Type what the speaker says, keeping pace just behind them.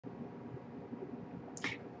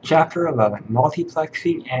Chapter 11: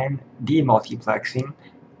 Multiplexing and Demultiplexing,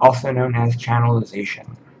 also known as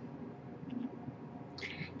channelization.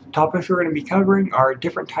 Topics we're going to be covering are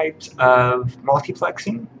different types of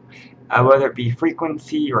multiplexing, whether it be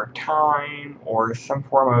frequency or time or some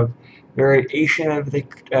form of variation of the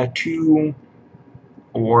two,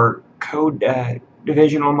 or code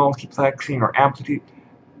divisional multiplexing or amplitude.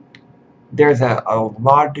 There's a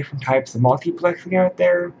lot of different types of multiplexing out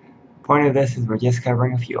there. Point of this is we're just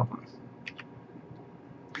covering a few of them.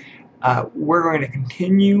 We're going to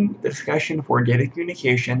continue the discussion for data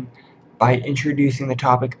communication by introducing the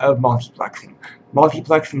topic of multiplexing.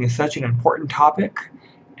 Multiplexing is such an important topic,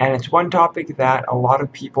 and it's one topic that a lot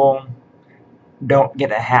of people don't get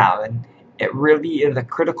to have, and it really is a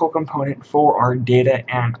critical component for our data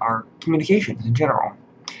and our communications in general.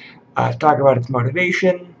 Talk about its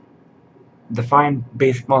motivation, define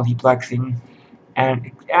basic multiplexing,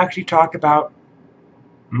 and actually talk about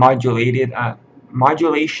modulation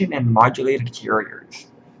and modulated carriers.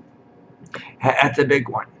 That's a big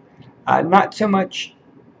one. Not so much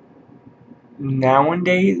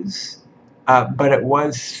nowadays, but it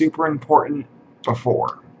was super important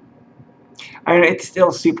before. I mean, it's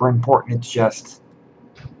still super important, it's just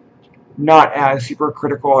not as super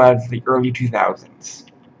critical as the early 2000s.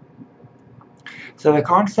 So the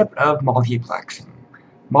concept of multiplexing.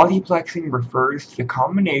 Multiplexing refers to the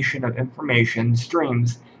combination of information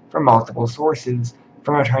streams from multiple sources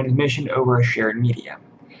from a transmission over a shared medium.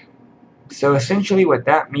 So essentially what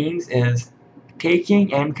that means is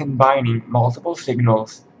taking and combining multiple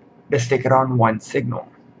signals to stick it on one signal.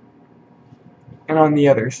 And on the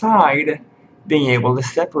other side, being able to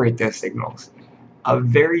separate those signals. A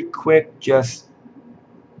very quick, just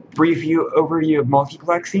brief overview of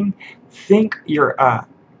multiplexing. Think your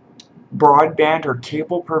broadband or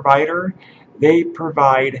cable provider. They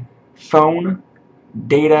provide phone,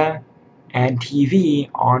 data, and TV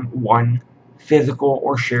on one physical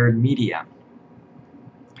or shared media.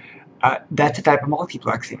 That's a type of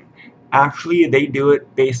multiplexing. Actually, they do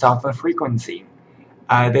it based off of frequency.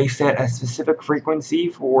 They set a specific frequency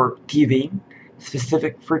for TV,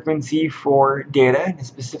 specific frequency for data, and a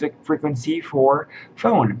specific frequency for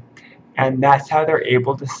phone. And that's how they're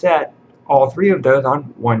able to set all three of those on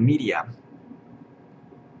one media.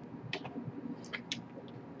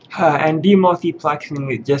 And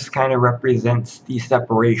demultiplexing just kind of represents the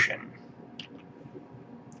separation.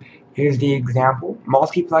 Here's the example.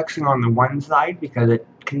 Multiplexing on the one side because it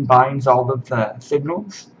combines all of the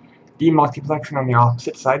signals. Demultiplexing on the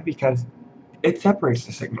opposite side because it separates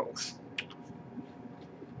the signals.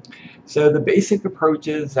 So the basic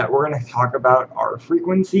approaches that we're going to talk about are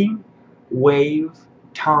frequency, wave,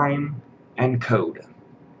 time, and code.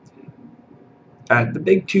 The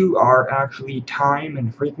big two are actually time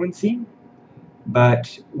and frequency,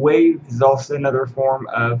 but wave is also another form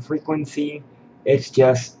of frequency. It's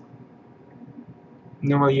just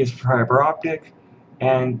normally used for fiber optic,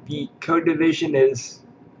 and the code division is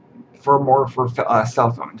more for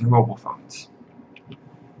cell phones or mobile phones.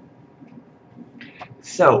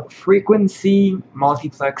 So, frequency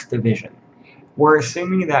multiplex division. We're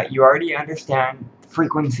assuming that you already understand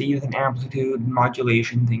frequencies and amplitude,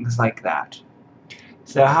 modulation, things like that.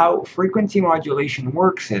 So how frequency modulation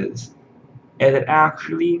works is it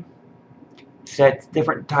actually sets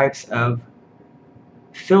different types of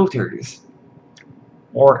filters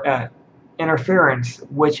or interference,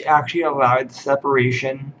 which actually allow the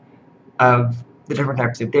separation of the different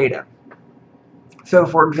types of data. So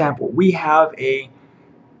for example, we have a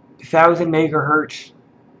 1000 megahertz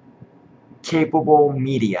capable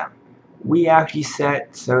media. We actually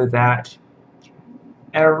set so that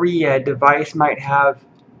every device might have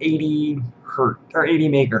 80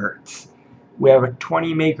 megahertz. We have a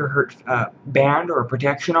 20 megahertz band or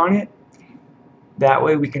protection on it. That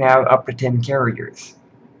way we can have up to 10 carriers.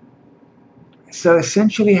 So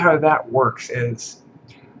essentially how that works is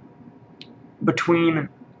between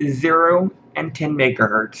 0 and 10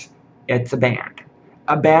 megahertz, it's a band.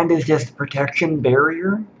 A band is just a protection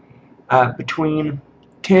barrier. Between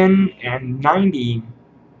 10 and 90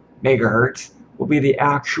 megahertz will be the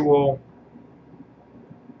actual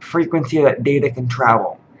frequency that data can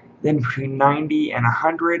travel. Then between 90 and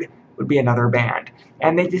 100 would be another band.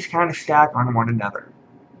 And they just kind of stack on one another.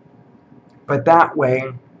 But that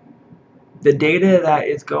way, the data that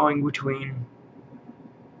is going between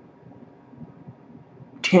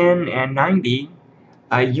 10 and 90,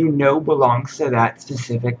 belongs to that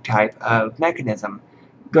specific type of mechanism.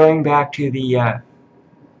 Going back to the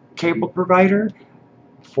cable provider,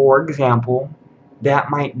 for example, that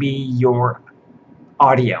might be your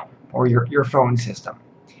audio or your phone system.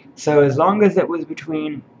 So as long as it was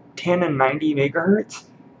between 10 and 90 megahertz,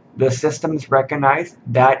 the systems recognize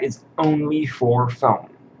that is only for phone.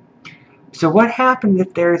 So what happens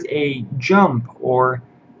if there's a jump or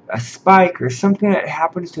a spike or something that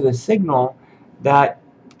happens to the signal that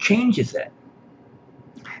changes it?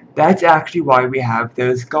 That's actually why we have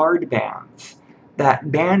those guard bands.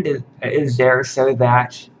 That band is there so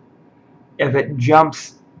that if it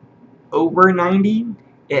jumps over 90,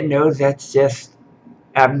 it knows that's just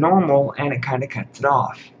abnormal and it kind of cuts it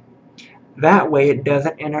off. That way it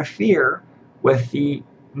doesn't interfere with the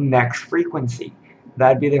next frequency.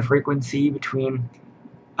 That'd be the frequency between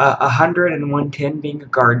 100 and 110 being a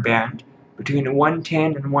guard band, between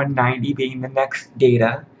 110 and 190 being the next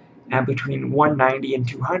data, and between 190 and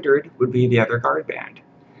 200 would be the other guard band.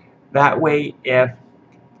 That way, if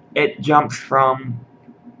it jumps from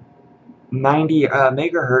 90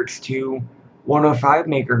 megahertz to 105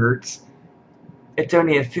 megahertz, it's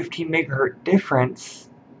only a 15 megahertz difference,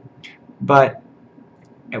 but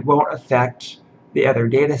it won't affect the other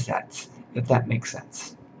data sets, if that makes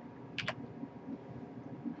sense.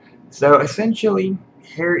 So essentially,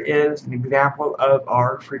 here is an example of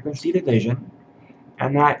our frequency division,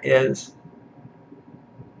 and that is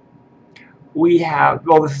we have,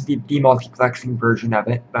 well, this is the demultiplexing version of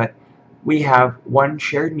it, but we have one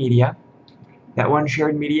shared media. That one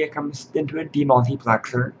shared media comes into a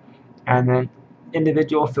demultiplexer, and then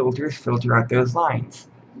individual filters filter out those lines.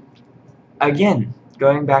 Again,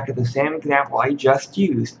 going back to the same example I just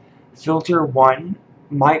used, filter 1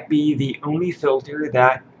 might be the only filter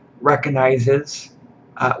that recognizes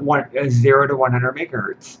 0 to 100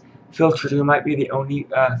 megahertz. Filter 2 might be the only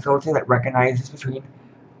filter that recognizes between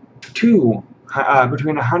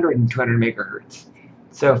 100 and 200 megahertz,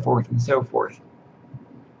 so forth and so forth.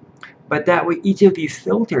 But that way, each of these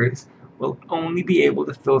filters will only be able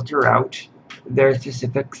to filter out their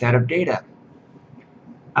specific set of data.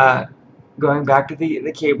 Going back to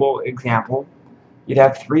the cable example, you'd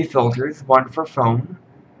have 3 filters, one for phone.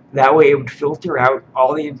 That way it would filter out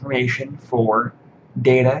all the information for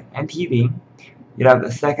data and TV. You'd have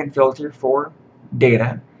the second filter for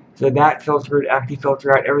data. So that filter would actually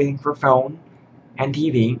filter out everything for phone and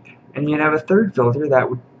TV. And you'd have a third filter that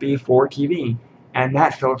would be for TV. And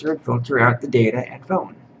that filter would filter out the data and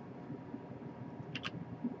phone.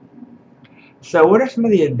 So what are some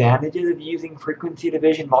of the advantages of using frequency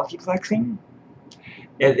division multiplexing?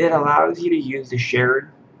 It allows you to use the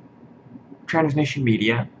shared transmission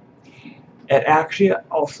media. It actually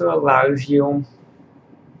also allows you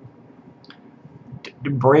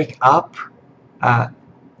to break up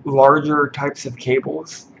larger types of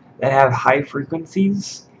cables that have high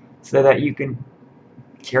frequencies so that you can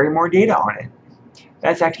carry more data on it.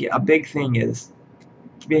 That's actually a big thing, is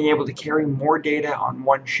being able to carry more data on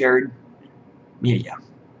one shared media.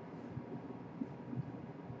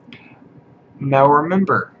 Now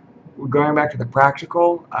remember, going back to the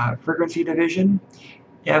practical frequency division,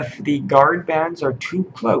 if the guard bands are too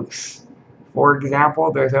close, for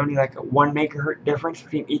example, there's only like a 1 megahertz difference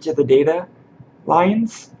between each of the data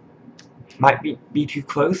lines, might be too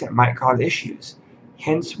close and it might cause issues.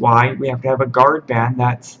 Hence why we have to have a guard band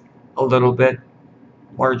that's a little bit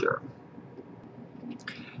larger.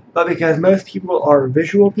 But because most people are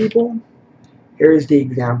visual people, here's the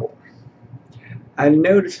example. I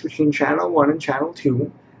noticed between channel 1 and channel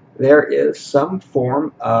 2, there is some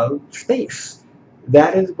form of space.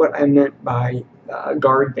 That is what I meant by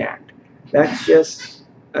guard band. That's just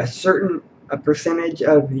a percentage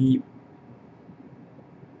of the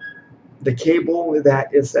cable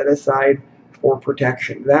that is set aside for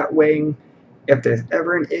protection. That way, if there's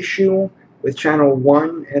ever an issue with channel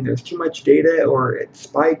 1 and there's too much data or it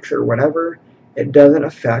spikes or whatever, it doesn't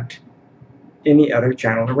affect any other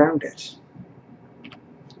channel around it.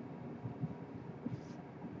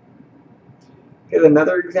 Here's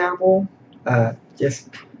another example, just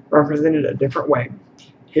represented a different way.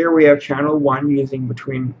 Here we have channel 1 using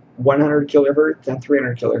between 100 kilohertz and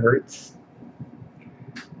 300 kilohertz.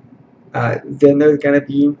 Then there's going to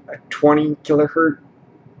be a 20 kilohertz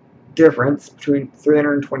difference between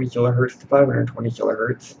 320 kilohertz to 520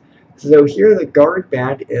 kilohertz. So here the guard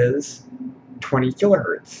band is 20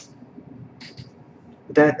 kilohertz.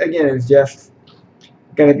 That again is just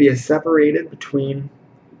going to be separated between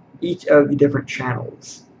each of the different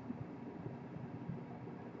channels.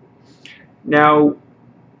 Now,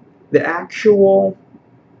 the actual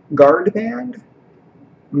guard band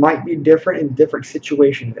might be different in different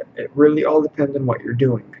situations. It really all depends on what you're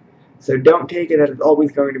doing. So don't take it as it's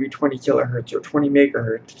always going to be 20 kilohertz or 20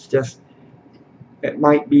 megahertz. It's just, it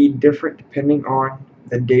might be different depending on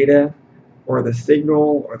the data or the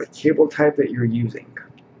signal or the cable type that you're using.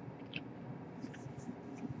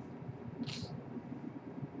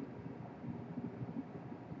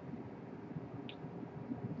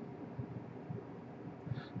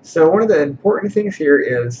 So one of the important things here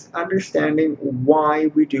is understanding why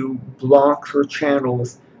we do blocks or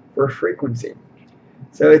channels for frequency.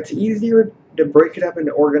 So it's easier to break it up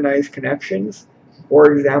into organized connections.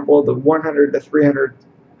 For example, the 100 to 300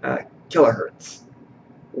 kilohertz.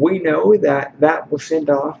 We know that that will send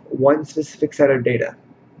off one specific set of data.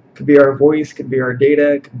 Could be our voice, could be our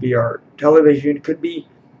data, could be our television, could be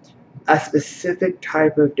a specific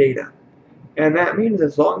type of data. And that means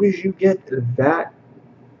as long as you get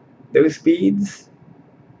those speeds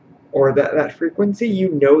or that frequency, you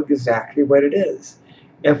know exactly what it is.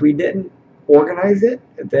 If we didn't organize it,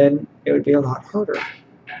 then it would be a lot harder.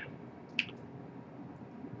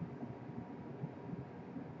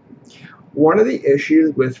 One of the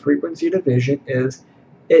issues with frequency division is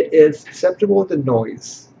it is susceptible to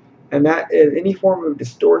noise, and that is any form of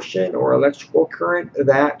distortion or electrical current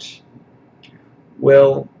that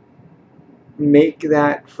will make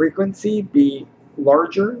that frequency be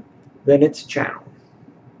larger than its channel.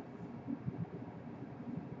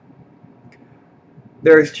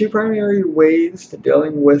 There's two primary ways to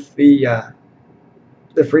dealing with the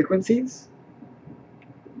frequencies.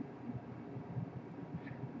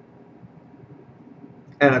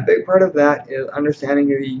 And a big part of that is understanding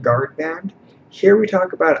the guard band. Here we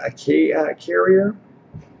talk about a K carrier.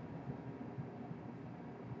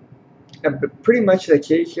 Pretty much the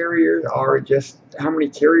K carriers are just how many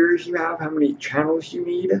carriers you have, how many channels you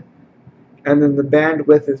need, and then the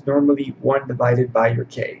bandwidth is normally 1 divided by your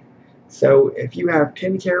K. So if you have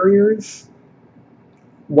 10 carriers,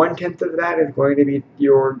 1/10 of that is going to be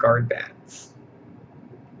your guard bands.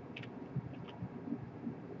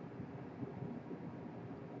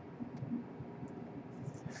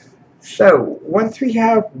 So once we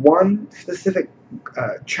have one specific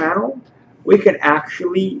channel, we can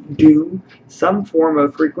actually do some form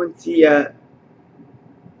of frequency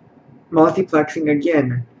multiplexing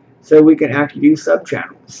again, so we can actually do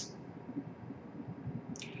subchannels.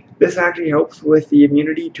 This actually helps with the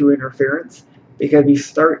immunity to interference because we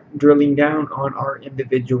start drilling down on our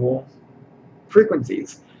individual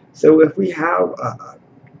frequencies. So if we have a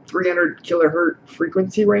 300 kilohertz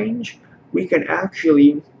frequency range, we can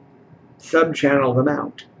actually subchannel them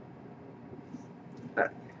out.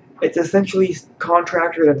 It's essentially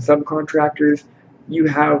contractors and subcontractors. You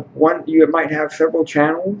might have several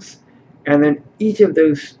channels, and then each of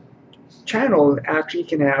those channels actually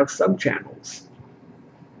can have subchannels.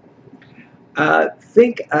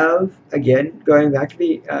 Think of, again, going back to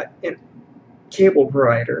the cable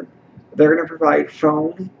provider. They're going to provide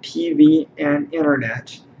phone, TV, and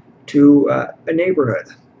internet to a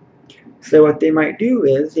neighborhood. So what they might do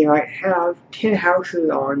is they might have 10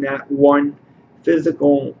 houses on that one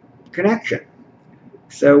physical connection.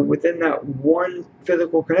 So within that one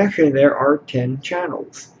physical connection, there are 10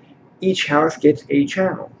 channels. Each house gets a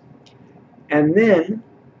channel. And then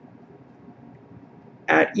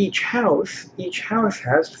at each house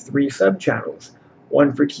has 3 subchannels.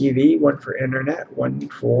 One for TV, one for internet, one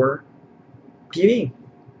for TV.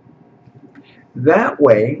 That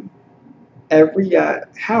way, every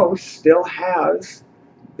house still has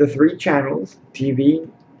the 3 channels, TV,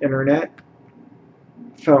 internet,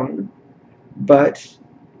 phone, but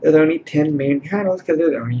there's only 10 main channels because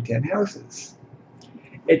there's only 10 houses.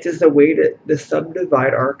 It's just a way to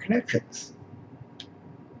subdivide our connections.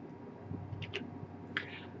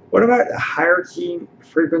 What about hierarchy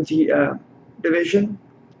frequency division?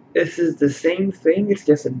 This is the same thing, it's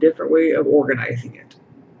just a different way of organizing it.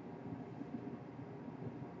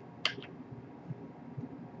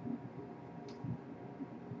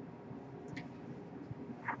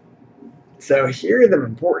 So here's an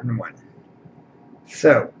important one.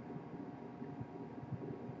 So,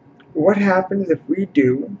 what happens if we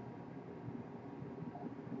do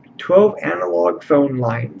 12 analog phone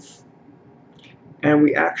lines and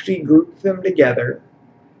we actually group them together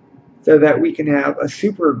so that we can have a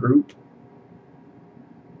super group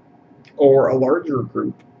or a larger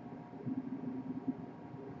group?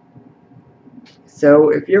 So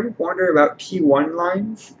if you ever wonder about T1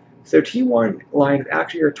 lines, so T1 lines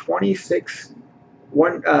actually are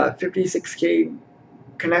 56K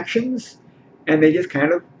connections, and they just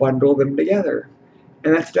kind of bundle them together.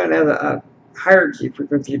 And that's done as a hierarchy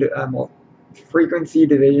frequency division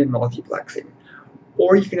multiplexing.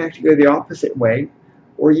 Or you can actually go the opposite way,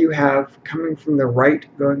 where you have coming from the right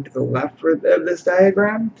going to the left of this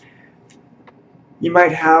diagram. You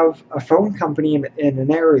might have a phone company in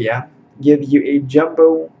an area give you a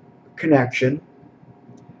jumbo connection.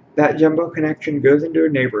 That jumbo connection goes into a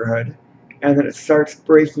neighborhood, and then it starts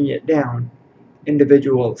breaking it down.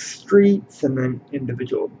 Individual streets, and then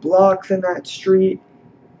individual blocks in that street.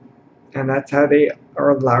 And that's how they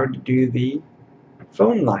are allowed to do the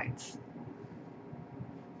phone lines.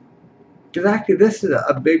 Because actually this is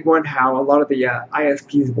a big one, how a lot of the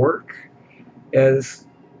ISPs work, is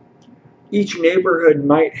each neighborhood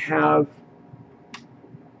might have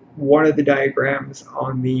one of the diagrams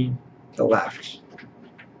on the left.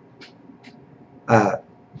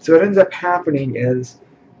 So what ends up happening is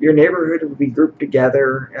your neighborhood would be grouped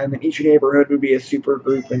together, and then each neighborhood would be a super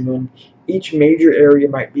group, and then each major area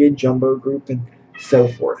might be a jumbo group, and so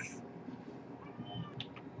forth.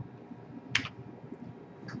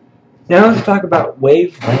 Now let's talk about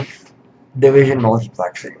wavelength division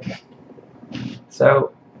multiplexing.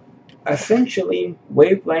 So essentially,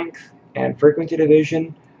 wavelength and frequency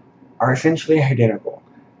division are essentially identical.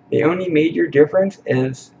 The only major difference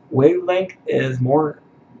is wavelength is more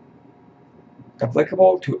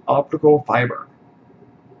applicable to optical fiber.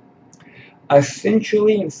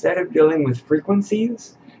 Essentially, instead of dealing with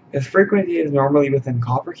frequencies, because frequency is normally within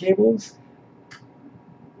copper cables,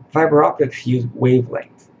 fiber optics use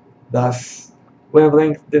wavelength. Thus,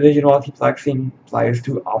 wavelength division multiplexing applies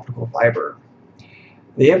to optical fiber.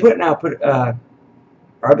 The input and output are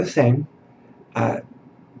the same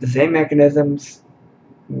mechanisms.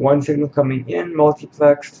 One signal coming in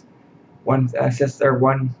multiplexed, one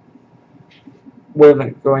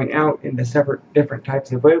wavelength going out into different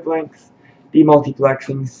types of wavelengths.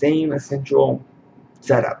 Demultiplexing, same essential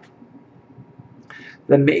setup.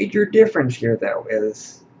 The major difference here, though,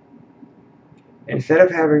 is instead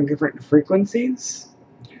of having different frequencies,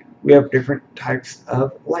 we have different types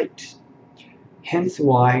of light. Hence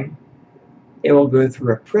why it will go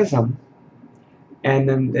through a prism, and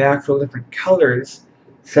then the actual different colors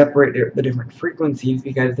separate the different frequencies,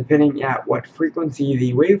 because depending at what frequency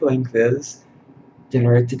the wavelength is,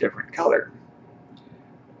 generates a different color.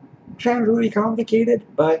 Sounds really complicated,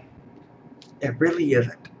 but it really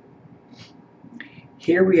isn't.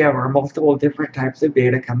 Here we have our multiple different types of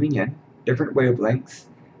data coming in, different wavelengths.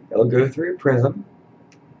 It'll go through a prism,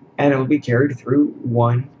 and it will be carried through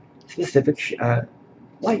one specific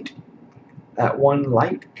light. That one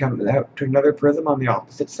light comes out to another prism on the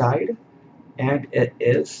opposite side, and it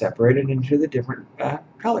is separated into the different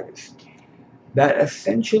colors. That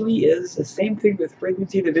essentially is the same thing with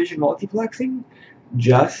frequency division multiplexing,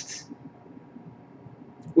 just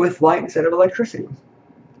with light instead of electricity.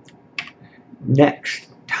 Next,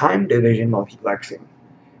 time division multiplexing.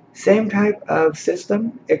 Same type of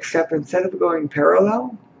system, except instead of going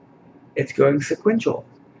parallel, it's going sequential.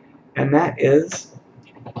 And that is,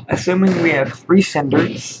 assuming we have 3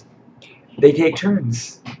 senders, they take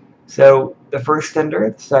turns. So the first sender,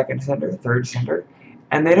 the second sender, third sender,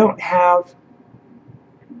 and they don't have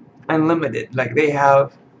unlimited. Like you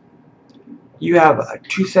have a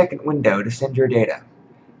 2-second window to send your data,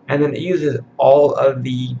 and then it uses all of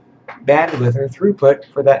the bandwidth or throughput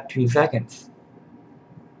for that 2 seconds.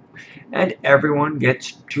 And everyone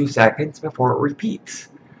gets 2 seconds before it repeats.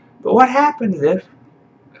 But what happens if,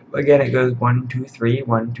 again, it goes 1, 2, 3,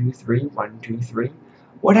 1, 2, 3, 1, 2, 3.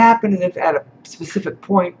 What happens if at a specific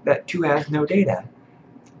point that 2 has no data?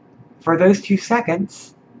 For those 2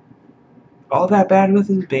 seconds, all that bandwidth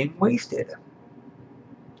is being wasted.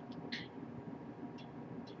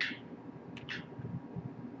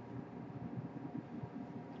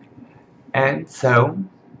 And so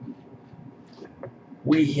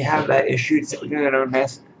we have that issue that we're known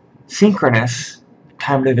as synchronous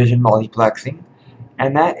time division multiplexing,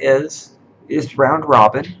 and that is round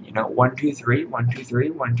robin, 1, 2, 3, 1, 2, 3,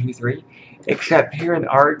 1, 2, 3, except here in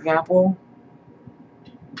our example,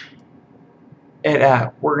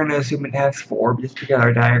 we're going to assume it has 4, just because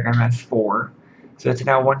our diagram has 4. So it's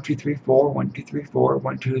now 1, 2, 3, 4, 1, 2, 3, 4,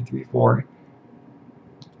 1, 2, 3, 4.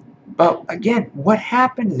 But again, what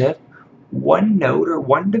happens if one node or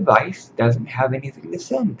one device doesn't have anything to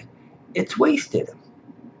send? It's wasted.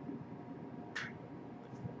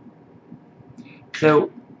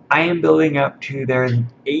 So I am building up to there's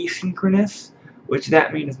asynchronous, which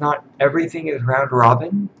that means not everything is round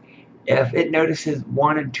robin. If it notices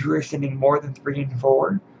 1 and 2 are sending more than 3 and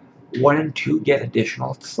 4, 1 and 2 get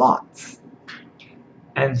additional slots.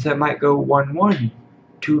 And so it might go 1, 1,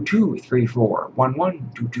 2, 2, 3, 4, 1,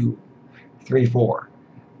 1, 2, 2, 3, 4.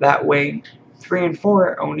 That way, 3 and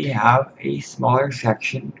 4 only have a smaller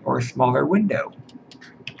section or a smaller window.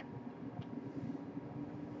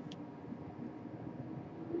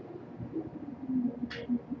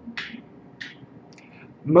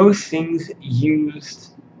 Most things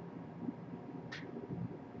used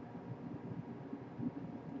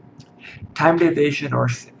time division or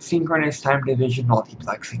synchronous time division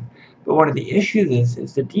multiplexing. But one of the issues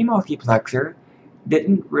is the demultiplexer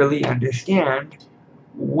didn't really understand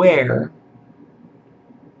where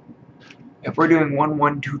if we're doing 1,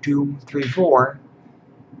 1, 2, 2, 3, 4,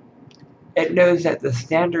 it knows that the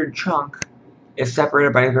standard chunk is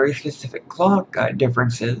separated by very specific clock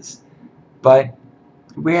differences, but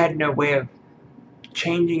we had no way of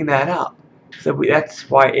changing that up. So that's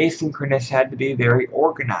why asynchronous had to be very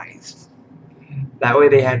organized. That way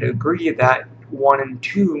they had to agree that 1 and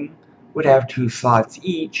 2 would have 2 slots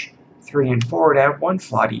each, 3 and 4 would have 1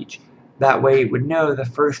 slot each. That way it would know the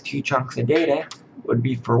first 2 chunks of data would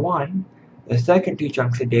be for 1, the second 2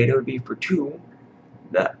 chunks of data would be for 2,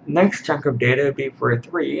 the next chunk of data would be for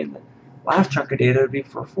 3, and the last chunk of data would be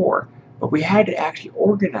for 4. But we had to actually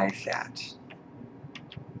organize that.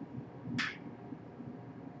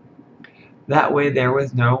 That way there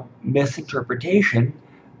was no misinterpretation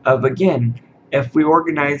of, again, if we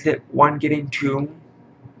organize it 1 getting 2,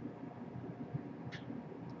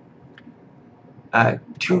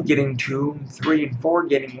 2 getting 2, 3 and 4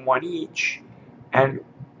 getting 1 each, and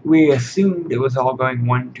we assumed it was all going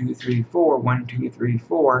 1, 2, 3, 4, 1, 2, 3,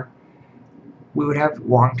 4, we would have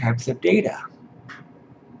wrong types of data.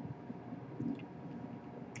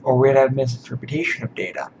 Or we'd have misinterpretation of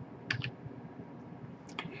data.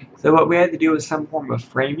 So what we had to do was some form of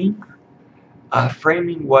framing.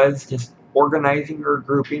 Framing was just organizing or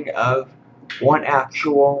grouping of one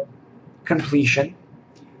actual completion.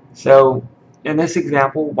 So in this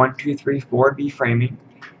example, 1, 2, 3, 4 would be framing.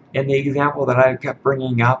 In the example that I kept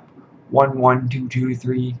bringing up, 1, 1, 2, 2,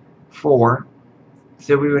 3, 4.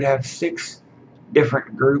 So we would have 6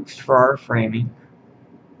 different groups for our framing.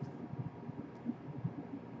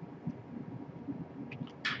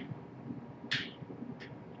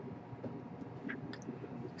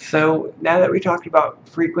 So now that we talked about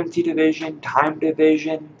frequency division, time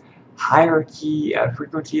division, hierarchy,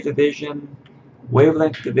 frequency division,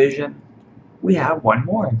 wavelength division, we have one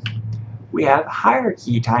more. We have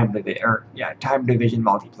hierarchy time division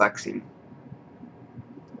multiplexing.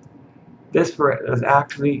 This is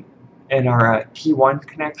actually in our T1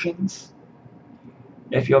 connections.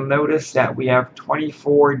 If you'll notice that we have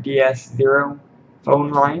 24 DS0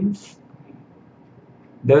 phone lines.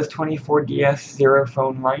 Those 24 DS0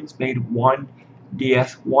 phone lines made one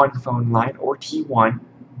DS1 phone line, or T1,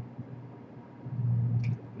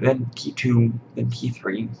 then T2, then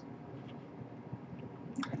T3.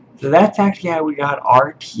 So that's actually how we got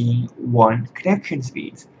our T1 connection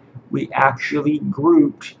speeds. We actually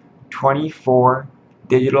grouped 24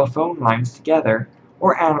 digital phone lines together,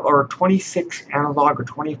 or 26 analog or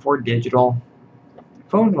 24 digital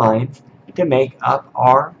phone lines to make up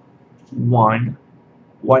our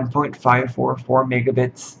 1.544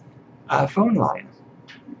 megabits phone line.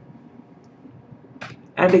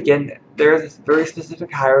 And again, there's a very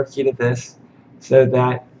specific hierarchy to this, so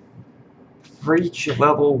that for each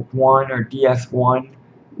level 1 or DS1,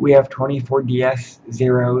 we have 24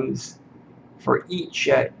 DS0s. For each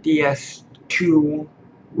DS2,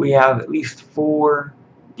 we have at least 4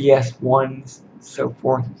 DS1s, so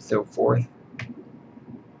forth and so forth.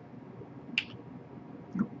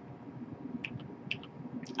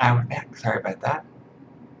 I went back, sorry about that.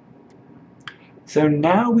 So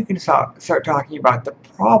now we can start talking about the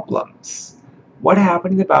problems. What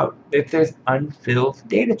happens about if there's unfilled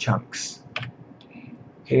data chunks?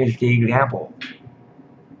 Here's the example.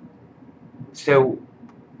 So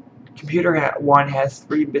computer 1 has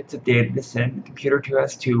 3 bits of data to send, computer 2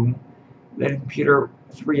 has 2, then computer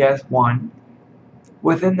 3 has 1.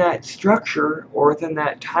 Within that structure, or within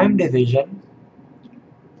that time division,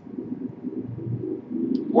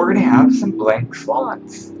 we're going to have some blank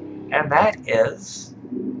slots, and that is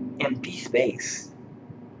empty space.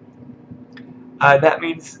 That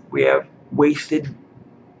means we have wasted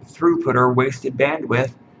throughput or wasted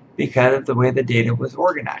bandwidth because of the way the data was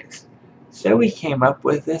organized. So we came up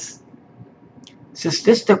with this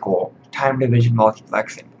statistical time division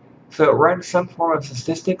multiplexing. So it runs some form of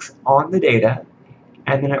statistics on the data,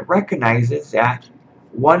 and then it recognizes that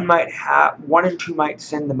 1 and 2 might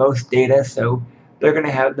send the most data, so they're going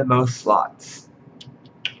to have the most slots,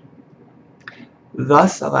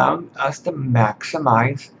 thus allowing us to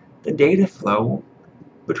maximize the data flow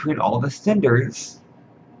between all the senders.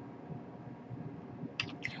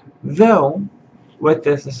 Though, with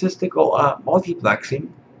the statistical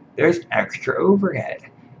multiplexing, there's extra overhead,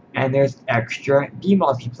 and there's extra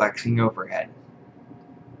demultiplexing overhead.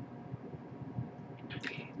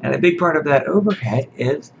 And a big part of that overhead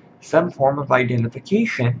is some form of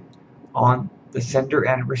identification on the sender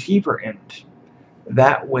and receiver end.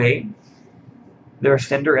 That way, the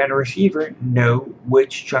sender and receiver know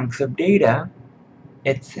which chunks of data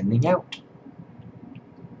it's sending out.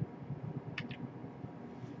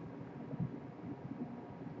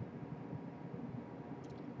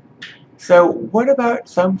 So what about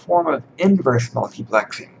some form of inverse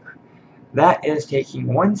multiplexing? That is taking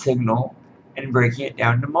one signal and breaking it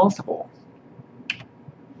down to multiple,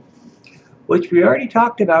 which we already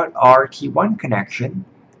talked about our T1 connection,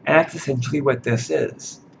 and that's essentially what this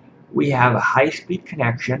is. We have a high-speed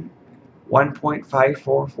connection,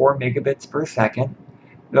 1.544 megabits per second,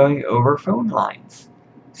 going over phone lines.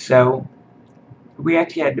 So we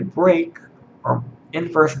actually had to break or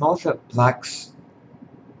inverse multiplex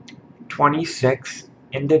 26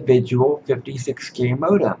 individual 56K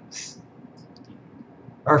modems,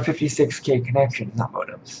 or 56K connections, not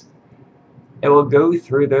modems. It will go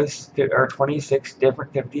through those 26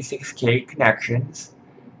 different 56K connections,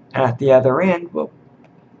 and at the other end will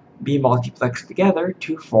be multiplexed together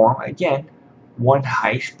to form, again, one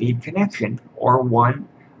high-speed connection, or one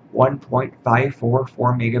 1.544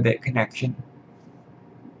 megabit connection.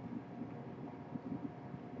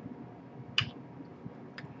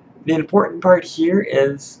 The important part here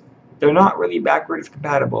is they're not really backwards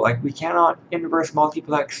compatible. Like, we cannot inverse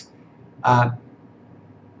multiplex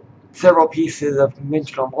several pieces of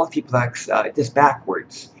conventional multiplex just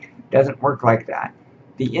backwards. It doesn't work like that.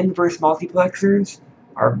 The inverse multiplexers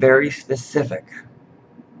are very specific.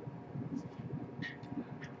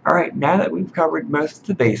 Alright, now that we've covered most of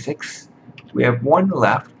the basics, we have one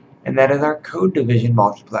left, and that is our code division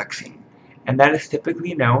multiplexing. And that is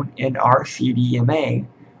typically known in our CDMA,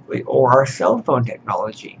 or our cell phone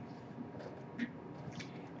technology.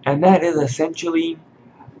 And that is essentially,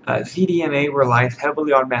 CDMA relies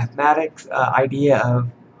heavily on mathematics, idea of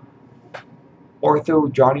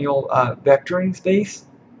orthogonal vectoring space.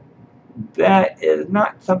 That is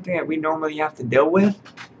not something that we normally have to deal with.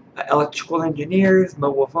 Electrical engineers,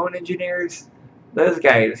 mobile phone engineers, those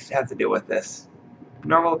guys have to deal with this.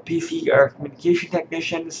 Normal PC or communication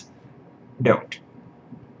technicians don't.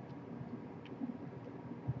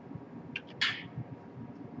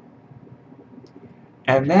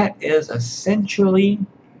 And that is essentially,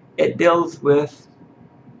 it deals with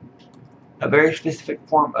a very specific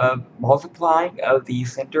form of multiplying of the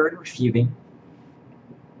sender and receiving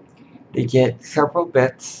to get several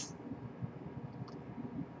bits.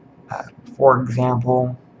 For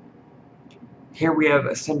example, here we have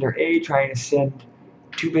a sender A trying to send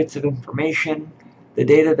 2 bits of information. The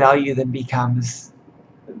data value then becomes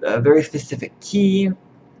a very specific key,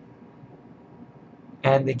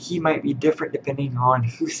 and the key might be different depending on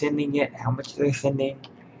who's sending it, how much they're sending.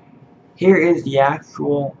 Here is the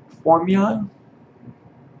actual formula,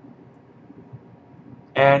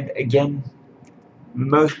 and again,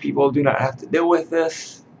 most people do not have to deal with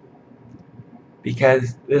this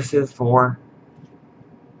because this is for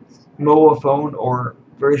mobile phone or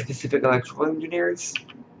very specific electrical engineers,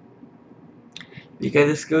 because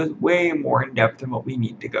this goes way more in depth than what we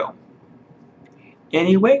need to go.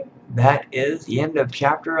 Anyway, that is the end of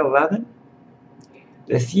chapter 11.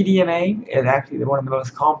 The CDMA is actually one of the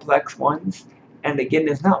most complex ones, and again,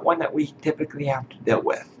 is not one that we typically have to deal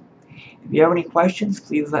with. If you have any questions,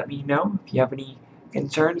 please let me know. If you have any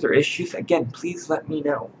concerns or issues, again, please let me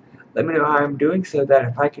know. Let me know how I'm doing so that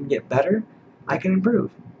if I can get better, I can improve.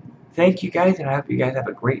 Thank you guys, and I hope you guys have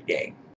a great day.